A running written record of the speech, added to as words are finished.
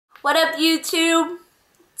What up, YouTube?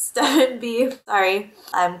 It's Devs52. Sorry,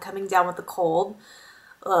 I'm coming down with a cold.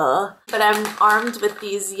 But I'm armed with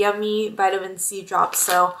these yummy vitamin C drops,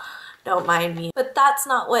 so don't mind me. But that's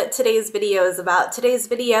not what today's video is about. Today's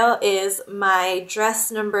video is my dress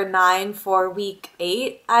number 9 for week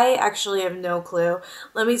 8. I actually have no clue.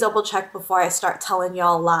 Let me double check before I start telling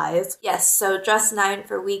y'all lies. Yes, so dress 9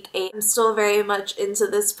 for week 8. I'm still very much into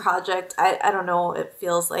this project. I don't know, it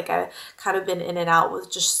feels like I've kind of been in and out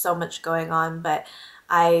with just so much going on, but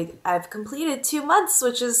I've completed 2 months,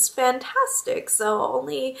 which is fantastic. So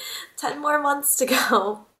only 10 more months to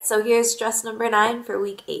go. So here's dress number 9 for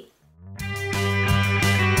week 8.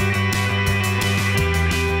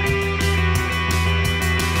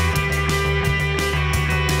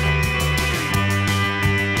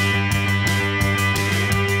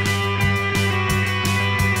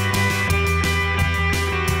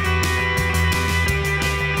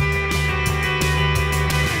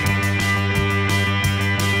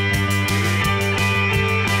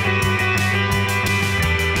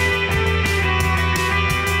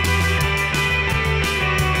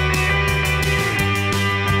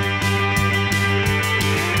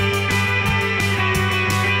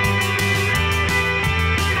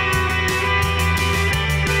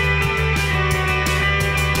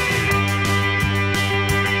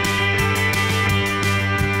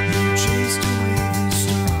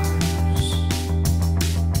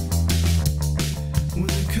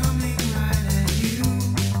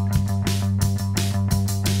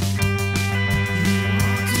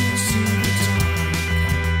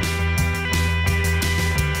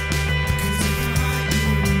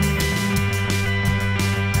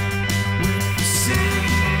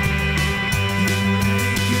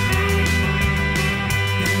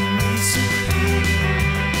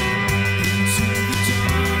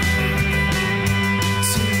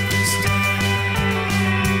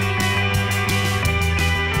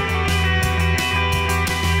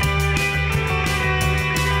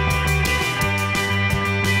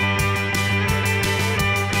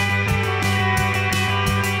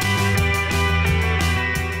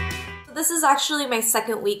 This is actually my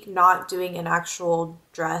second week not doing an actual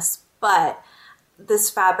dress, but this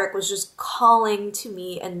fabric was just calling to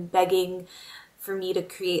me and begging for me to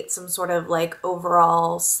create some sort of like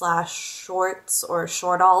overall slash shorts or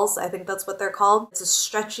shortalls. I think that's what they're called. It's a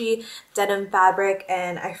stretchy denim fabric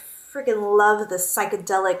and I freaking love the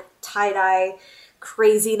psychedelic tie-dye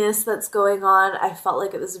craziness that's going on. I felt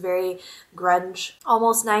like it was very grunge,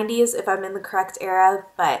 almost 90s if I'm in the correct era,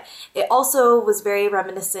 but it also was very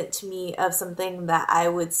reminiscent to me of something that I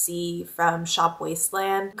would see from Shop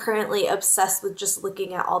Wasteland. Currently obsessed with just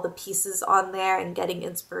looking at all the pieces on there and getting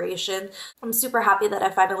inspiration. I'm super happy that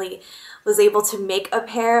I finally was able to make a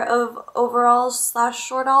pair of overalls slash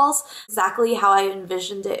shortalls exactly how I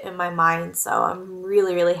envisioned it in my mind, so I'm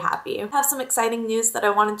really happy. I have some exciting news that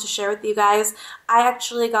I wanted to share with you guys. I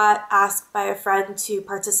actually got asked by a friend to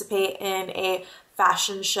participate in a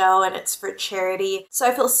fashion show and it's for charity. So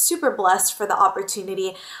I feel super blessed for the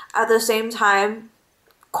opportunity. At the same time,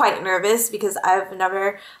 quite nervous because I've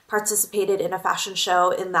never participated in a fashion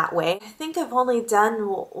show in that way. I think I've only done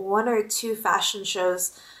 1 or 2 fashion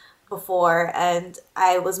shows before, and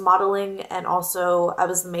I was modeling and also I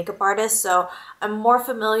was the makeup artist, so I'm more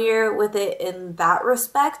familiar with it in that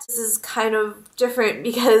respect. This is kind of different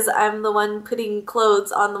because I'm the one putting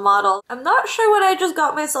clothes on the model. I'm not sure what I just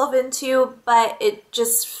got myself into, but it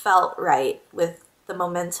just felt right with the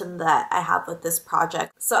momentum that I have with this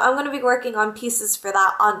project. So I'm going to be working on pieces for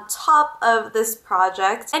that on top of this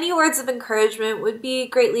project. Any words of encouragement would be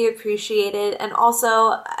greatly appreciated, and also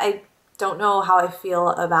I don't know how I feel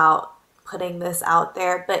about putting this out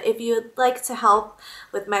there, but if you would like to help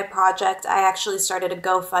with my project, I actually started a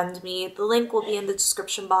GoFundMe. The link will be in the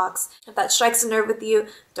description box. If that strikes a nerve with you,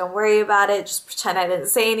 don't worry about it. Just pretend I didn't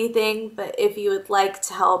say anything, but if you would like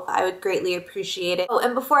to help, I would greatly appreciate it. Oh,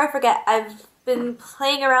 and before I forget, I've been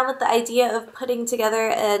playing around with the idea of putting together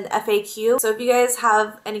an FAQ. So if you guys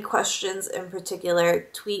have any questions in particular,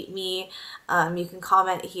 tweet me. You can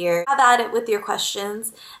comment here. Have at it with your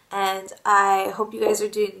questions, and I hope you guys are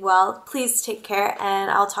doing well. Please take care,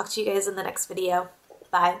 and I'll talk to you guys in the next video.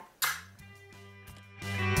 Bye.